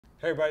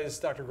Hey everybody, this is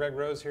Dr. Greg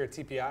Rose here at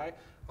TPI.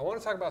 I want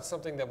to talk about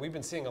something that we've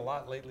been seeing a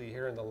lot lately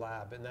here in the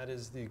lab, and that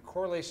is the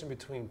correlation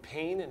between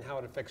pain and how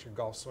it affects your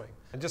golf swing.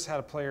 I just had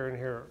a player in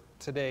here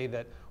today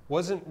that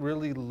wasn't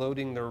really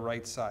loading their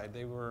right side.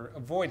 They were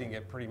avoiding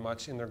it pretty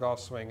much in their golf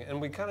swing,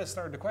 and we kind of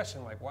started to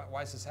question, like,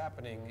 why is this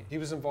happening? He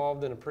was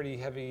involved in a pretty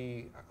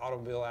heavy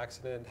automobile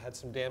accident, had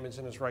some damage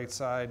in his right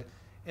side.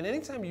 And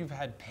anytime you've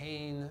had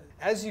pain,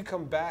 as you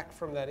come back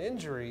from that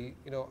injury,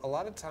 a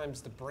lot of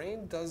times the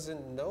brain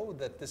doesn't know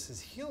that this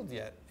is healed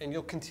yet, and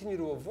you'll continue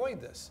to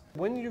avoid this.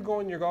 When you're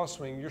going your golf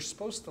swing, you're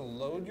supposed to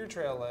load your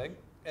trail leg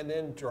and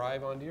then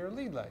drive onto your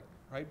lead leg,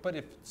 right? But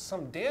if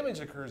some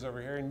damage occurs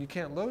over here and you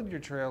can't load your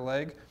trail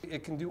leg,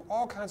 it can do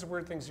all kinds of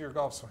weird things to your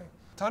golf swing.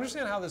 To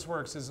understand how this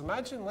works is,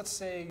 imagine, let's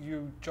say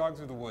you jog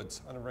through the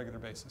woods on a regular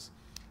basis.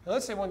 And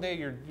let's say one day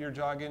you're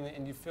jogging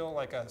and you feel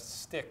like a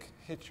stick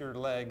hit your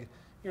leg.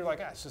 You're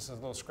like, it's just a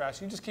little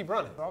scratch. You just keep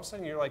running. All of a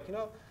sudden, you're like,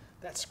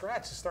 that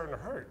scratch is starting to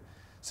hurt.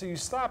 So you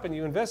stop and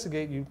you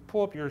investigate, you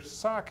pull up your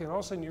sock, and all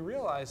of a sudden you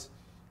realize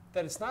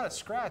that it's not a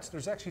scratch,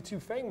 there's actually 2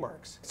 fang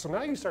marks. So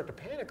now you start to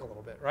panic a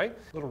little bit, right?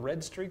 Little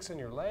red streaks in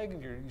your leg,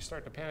 and you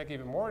start to panic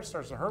even more, it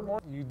starts to hurt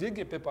more. You did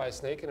get bit by a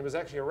snake, and it was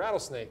actually a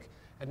rattlesnake.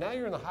 And now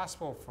you're in the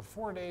hospital for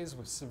 4 days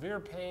with severe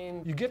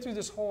pain. You get through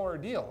this whole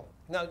ordeal.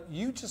 Now,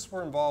 you just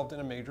were involved in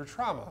a major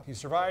trauma. You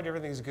survived,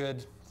 everything's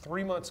good.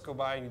 3 months go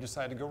by and you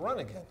decide to go run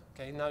again.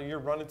 Okay, now you're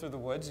running through the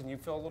woods and you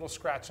feel a little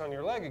scratch on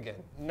your leg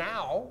again.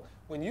 Now,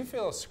 when you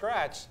feel a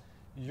scratch,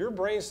 your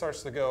brain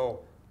starts to go,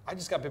 I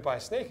just got bit by a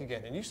snake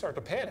again, and you start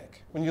to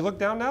panic. When you look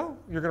down now,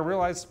 you're gonna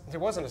realize it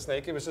wasn't a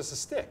snake, it was just a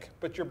stick.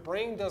 But your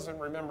brain doesn't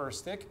remember a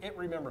stick, it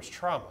remembers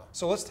trauma.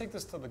 So let's take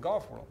this to the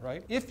golf world,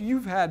 right? If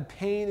you've had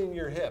pain in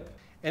your hip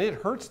and it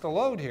hurts to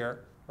load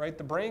here, right,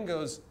 the brain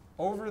goes,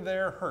 over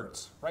there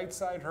hurts, right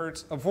side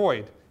hurts,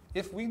 avoid.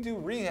 If we do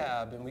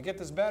rehab and we get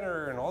this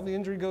better and all the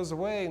injury goes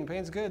away and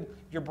pain's good,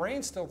 your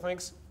brain still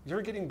thinks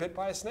you're getting bit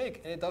by a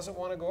snake and it doesn't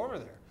want to go over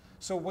there.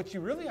 So what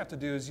you really have to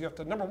do is you have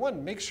to, number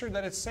one, make sure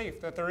that it's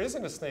safe, that there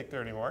isn't a snake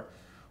there anymore.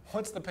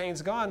 Once the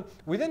pain's gone,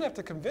 we then have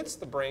to convince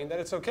the brain that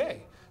it's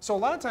okay. So a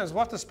lot of times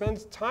we'll have to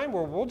spend time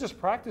where we'll just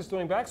practice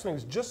doing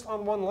backswings just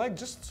on one leg,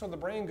 just so the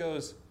brain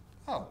goes,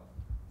 oh,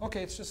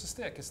 okay, it's just a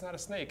stick, it's not a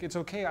snake, it's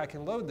okay, I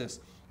can load this.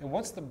 And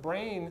once the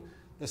brain,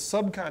 the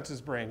subconscious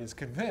brain, is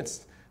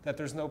convinced that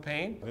there's no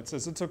pain, it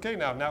says it's okay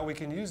now we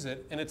can use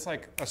it, and it's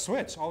like a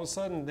switch. All of a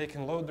sudden they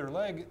can load their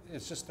leg,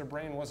 it's just their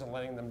brain wasn't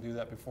letting them do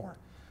that before.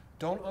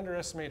 Don't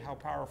underestimate how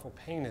powerful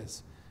pain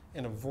is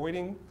in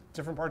avoiding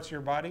different parts of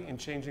your body and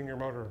changing your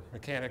motor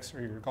mechanics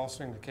or your golf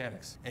swing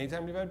mechanics.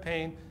 Anytime you've had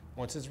pain,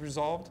 once it's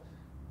resolved,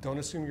 don't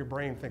assume your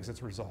brain thinks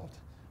it's resolved.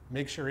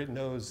 Make sure it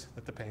knows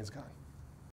that the pain's gone.